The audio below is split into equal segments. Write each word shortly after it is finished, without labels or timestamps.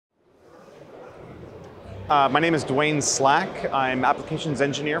My name is Dwayne Slack. I'm Applications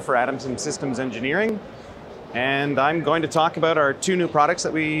Engineer for Adamson Systems Engineering, and I'm going to talk about our two new products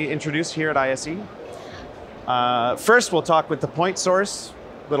that we introduced here at ISE. First, we'll talk with the point source,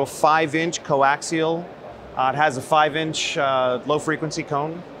 little 5-inch coaxial. It has a 5-inch low-frequency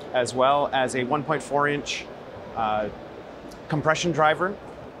cone, as well as a 1.4-inch compression driver,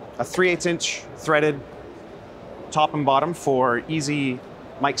 a 3/8-inch threaded top and bottom for easy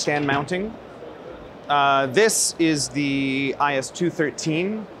mic stand mounting. This is the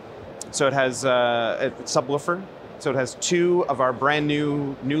ISE-213, so it has a subwoofer. So it has two of our brand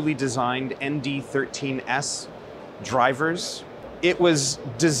new, newly designed ND13S drivers. It was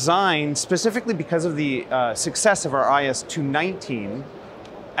designed specifically because of the success of our ISE-219.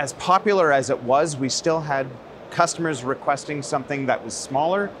 As popular as it was, we still had customers requesting something that was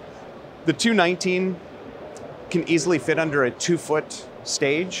smaller. The 219 can easily fit under a 2-foot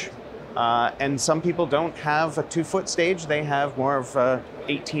stage. And some people don't have a 2-foot stage, they have more of a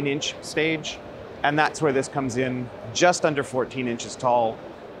 18-inch stage. And that's where this comes in, just under 14 inches tall.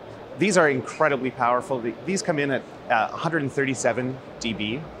 These are incredibly powerful. These come in at 137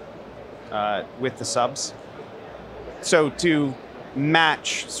 dB with the subs. So to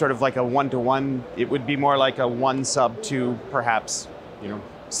match sort of like a 1-to-1, it would be more like a 1 sub to perhaps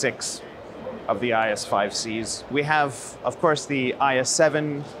 6 of the IS5Cs. We have, of course, the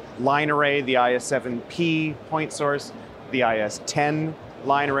IS7 line array, the IS7P point source, the IS10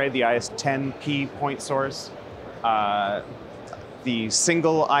 line array, the IS10P point source, the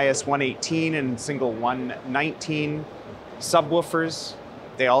single IS118 and single 119 subwoofers.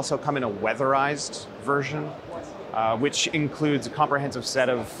 They also come in a weatherized version, which includes a comprehensive set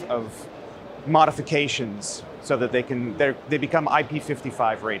of modifications so that they become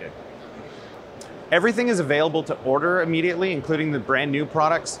IP55 rated. Everything is available to order immediately, including the brand new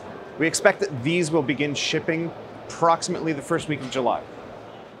products. We expect that these will begin shipping approximately the first week of July.